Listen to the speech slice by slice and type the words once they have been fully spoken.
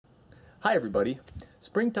Hi everybody.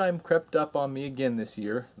 Springtime crept up on me again this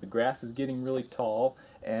year. The grass is getting really tall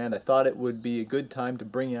and I thought it would be a good time to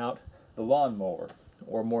bring out the lawnmower,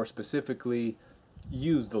 or more specifically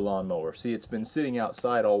use the lawnmower. See, it's been sitting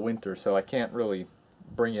outside all winter so I can't really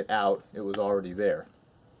bring it out. It was already there.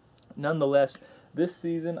 Nonetheless, this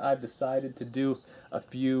season I've decided to do a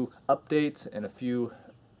few updates and a few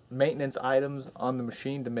maintenance items on the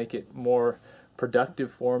machine to make it more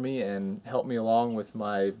productive for me and help me along with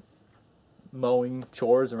my mowing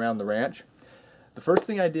chores around the ranch. The first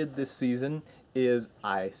thing I did this season is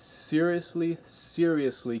I seriously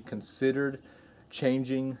considered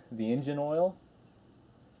changing the engine oil.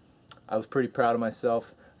 I was pretty proud of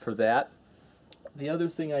myself for that. The other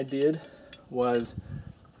thing I did was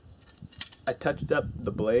I touched up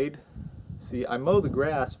the blade. See, I mow the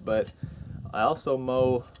grass, but I also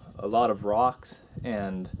mow a lot of rocks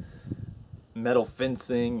and metal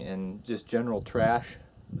fencing and just general trash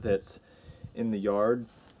that's in the yard.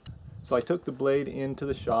 So I took the blade into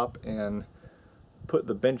the shop and put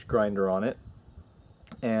the bench grinder on it,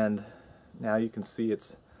 and now you can see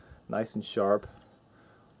it's nice and sharp.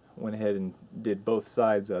 Went ahead and did both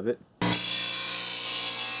sides of it.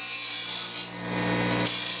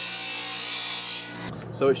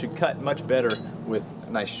 So it should cut much better with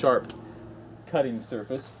a nice sharp cutting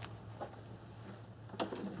surface.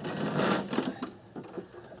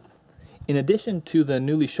 In addition to the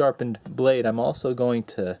newly sharpened blade, I'm also going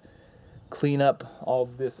to clean up all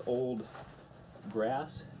this old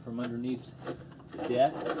grass from underneath the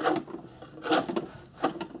deck.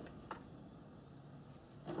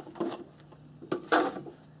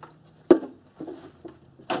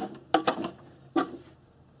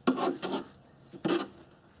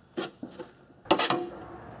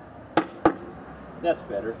 That's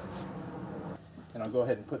better. And I'll go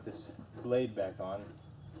ahead and put this blade back on.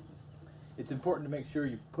 It's important to make sure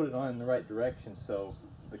you put it on in the right direction so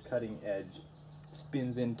the cutting edge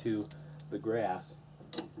spins into the grass.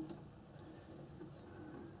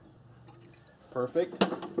 Perfect.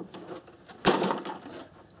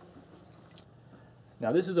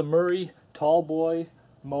 Now this is a Murray tall boy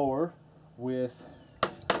mower with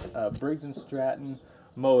a Briggs Stratton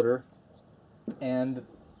motor, and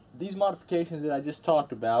these modifications that I just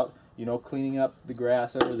talked about, you know, cleaning up the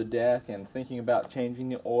grass under the deck and thinking about changing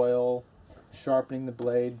the oil, sharpening the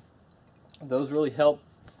blade, those really help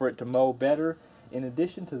for it to mow better. In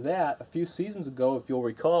addition to that, a few seasons ago, if you'll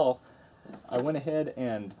recall, I went ahead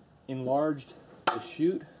and enlarged the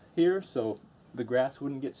chute here so the grass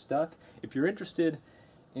wouldn't get stuck. If you're interested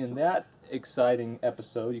in that exciting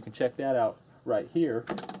episode, you can check that out right here.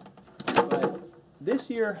 But this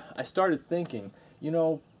year I started thinking, you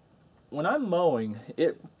know, when I'm mowing,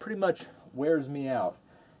 it pretty much wears me out,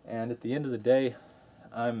 and at the end of the day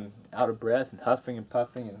I'm out of breath and huffing and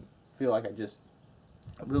puffing and feel like I just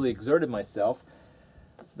really exerted myself.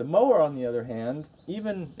 The mower, on the other hand,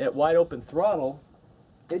 even at wide open throttle,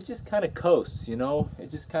 it just kind of coasts, you know.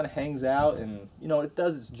 It just kind of hangs out and, you know, it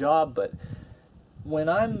does its job. But when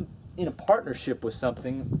I'm in a partnership with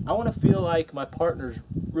something, I want to feel like my partner's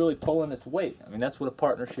really pulling its weight. I mean, that's what a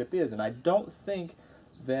partnership is, and I don't think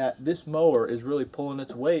that this mower is really pulling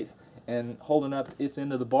its weight and holding up its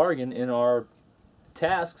end of the bargain in our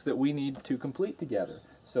tasks that we need to complete together.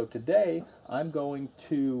 So today I'm going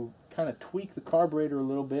to kind of tweak the carburetor a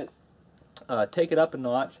little bit, take it up a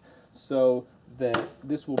notch so that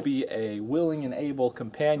this will be a willing and able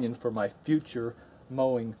companion for my future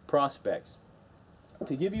mowing prospects.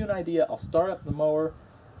 To give you an idea, I'll start up the mower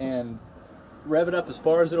and rev it up as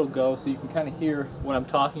far as it'll go so you can kind of hear what I'm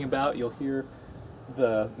talking about. You'll hear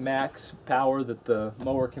the max power that the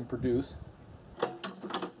mower can produce.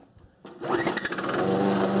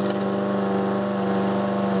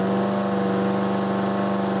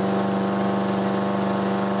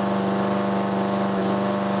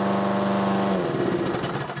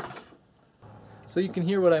 So you can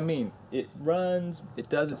hear what I mean. It runs, it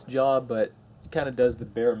does its job, but it kind of does the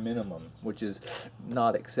bare minimum, which is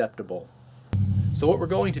not acceptable. So what we're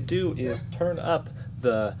going to do is turn up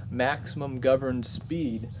the maximum governed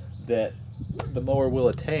speed that the mower will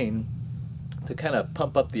attain to kind of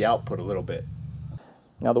pump up the output a little bit.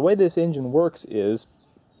 Now the way this engine works is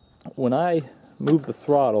when I move the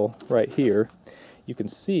throttle right here, you can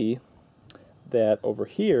see that over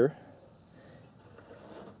here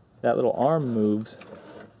that little arm moves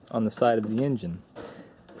on the side of the engine.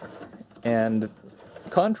 And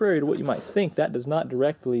contrary to what you might think, that does not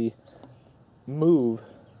directly move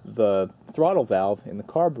the throttle valve in the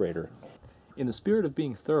carburetor. In the spirit of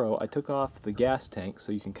being thorough, I took off the gas tank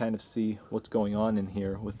so you can kind of see what's going on in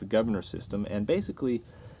here with the governor system, and basically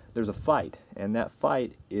there's a fight, and that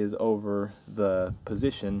fight is over the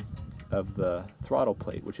position of the throttle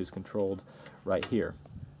plate, which is controlled right here.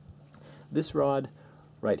 This rod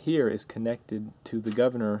right here is connected to the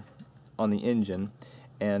governor on the engine,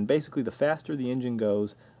 and basically the faster the engine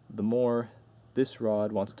goes, the more this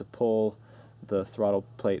rod wants to pull the throttle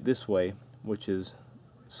plate this way, which is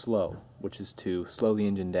slow, which is to slow the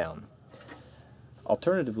engine down.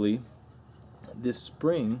 Alternatively, this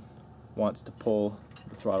spring wants to pull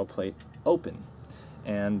the throttle plate open,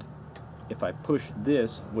 and if I push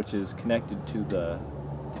this, which is connected to the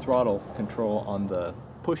throttle control on the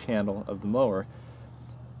push handle of the mower,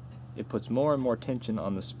 it puts more and more tension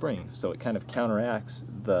on the spring, so it kind of counteracts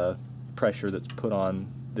the pressure that's put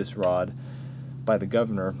on this rod by the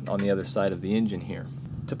governor on the other side of the engine here.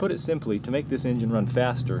 To put it simply, to make this engine run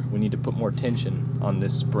faster, we need to put more tension on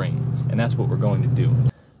this spring, and that's what we're going to do.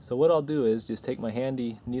 So what I'll do is just take my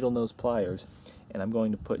handy needle nose pliers, and I'm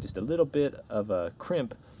going to put just a little bit of a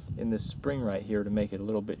crimp in this spring right here to make it a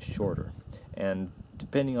little bit shorter. And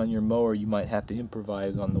depending on your mower, you might have to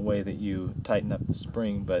improvise on the way that you tighten up the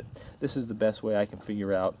spring, but this is the best way I can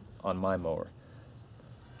figure out on my mower.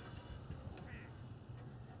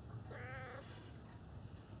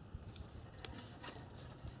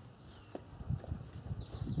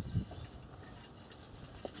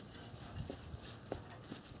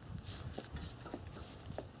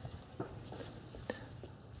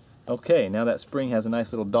 Okay, now that spring has a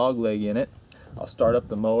nice little dog leg in it, I'll start up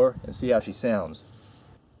the mower and see how she sounds.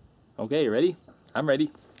 Okay, you ready? I'm ready.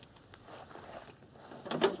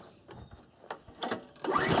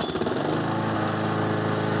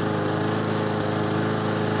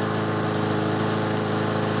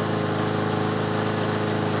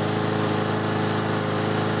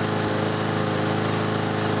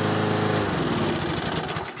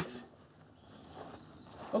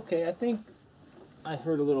 Okay, I think I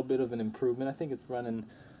heard a little bit of an improvement. I think it's running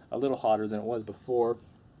a little hotter than it was before.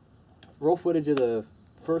 Roll footage of the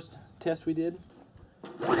first test we did.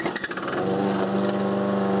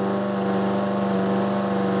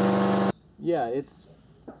 Yeah, it's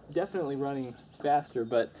definitely running faster,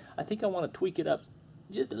 but I think I want to tweak it up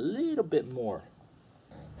just a little bit more.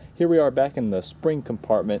 Here we are back in the spring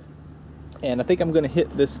compartment, and I think I'm going to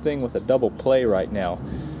hit this thing with a double play right now.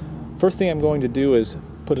 First thing I'm going to do is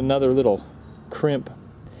put another little crimp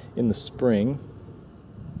in the spring.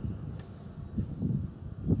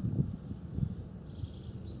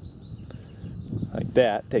 Like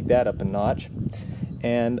that, take that up a notch.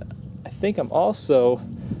 And I think I'm also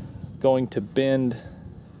going to bend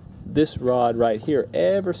this rod right here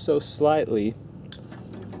ever so slightly,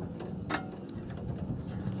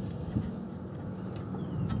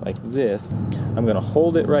 like this. I'm going to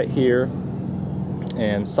hold it right here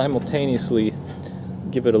and simultaneously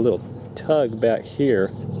give it a little tug back here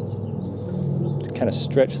to kind of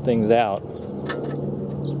stretch things out.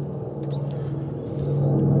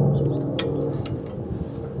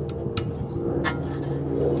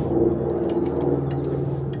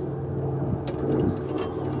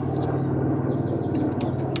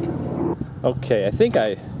 Okay, I think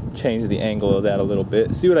I changed the angle of that a little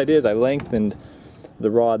bit. See what I did is I lengthened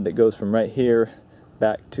the rod that goes from right here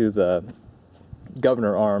back to the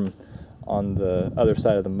governor arm on the other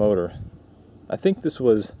side of the motor. I think this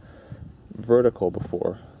was vertical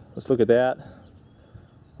before. Let's look at that.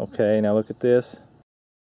 Okay, now look at this.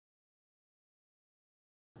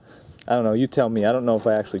 I don't know, you tell me. I don't know if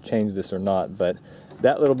I actually changed this or not, but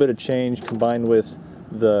that little bit of change combined with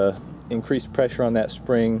the increased pressure on that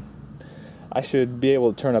spring, I should be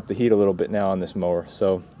able to turn up the heat a little bit now on this mower.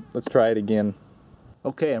 So let's try it again.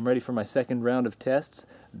 Okay, I'm ready for my second round of tests.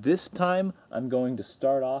 This time I'm going to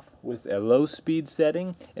start off with a low speed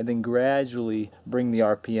setting and then gradually bring the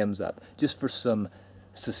RPMs up, just for some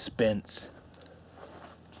suspense.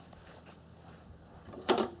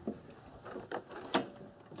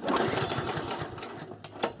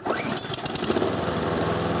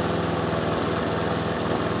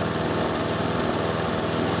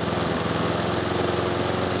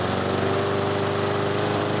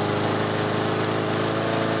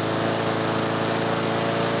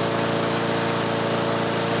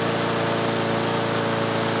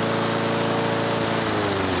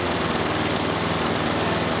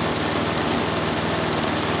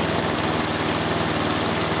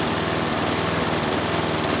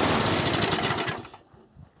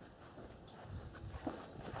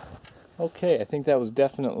 Okay, I think that was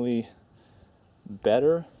definitely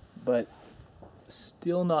better, but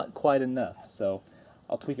still not quite enough. So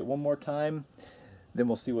I'll tweak it one more time, then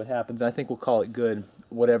we'll see what happens. I think we'll call it good,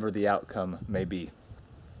 whatever the outcome may be.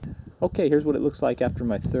 Okay, here's what it looks like after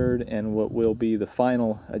my third and what will be the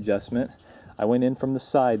final adjustment. I went in from the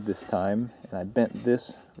side this time, and I bent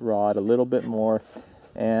this rod a little bit more,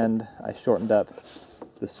 and I shortened up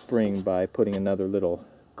the spring by putting another little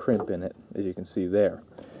crimp in it, as you can see there.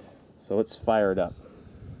 So let's fire it up.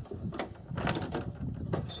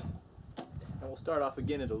 And we'll start off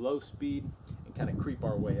again at a low speed and kind of creep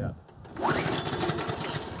our way up.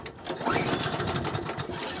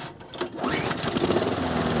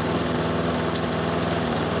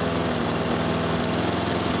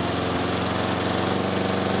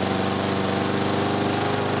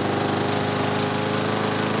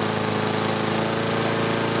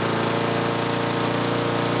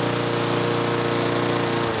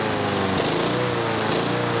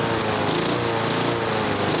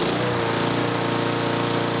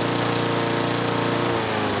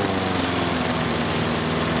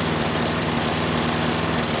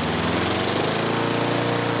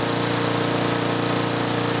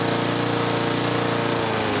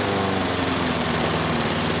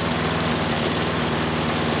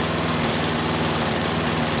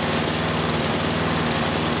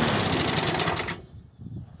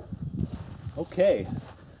 Okay,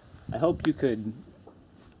 I hope you could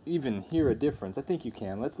even hear a difference. I think you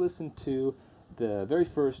can. Let's listen to the very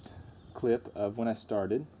first clip of when I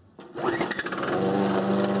started.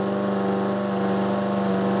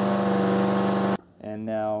 And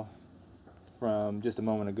now from just a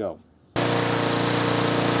moment ago.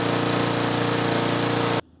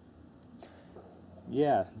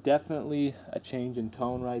 Yeah, definitely a change in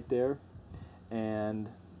tone right there. And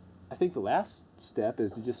I think the last step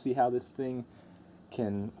is to just see how this thing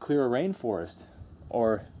can clear a rainforest,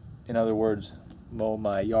 or in other words, mow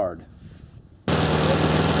my yard.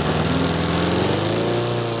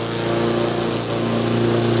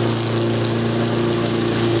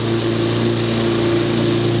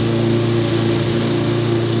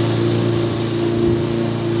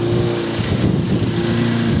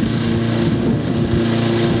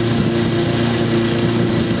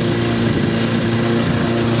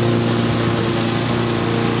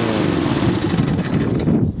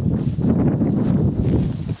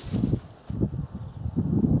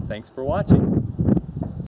 Thanks for watching.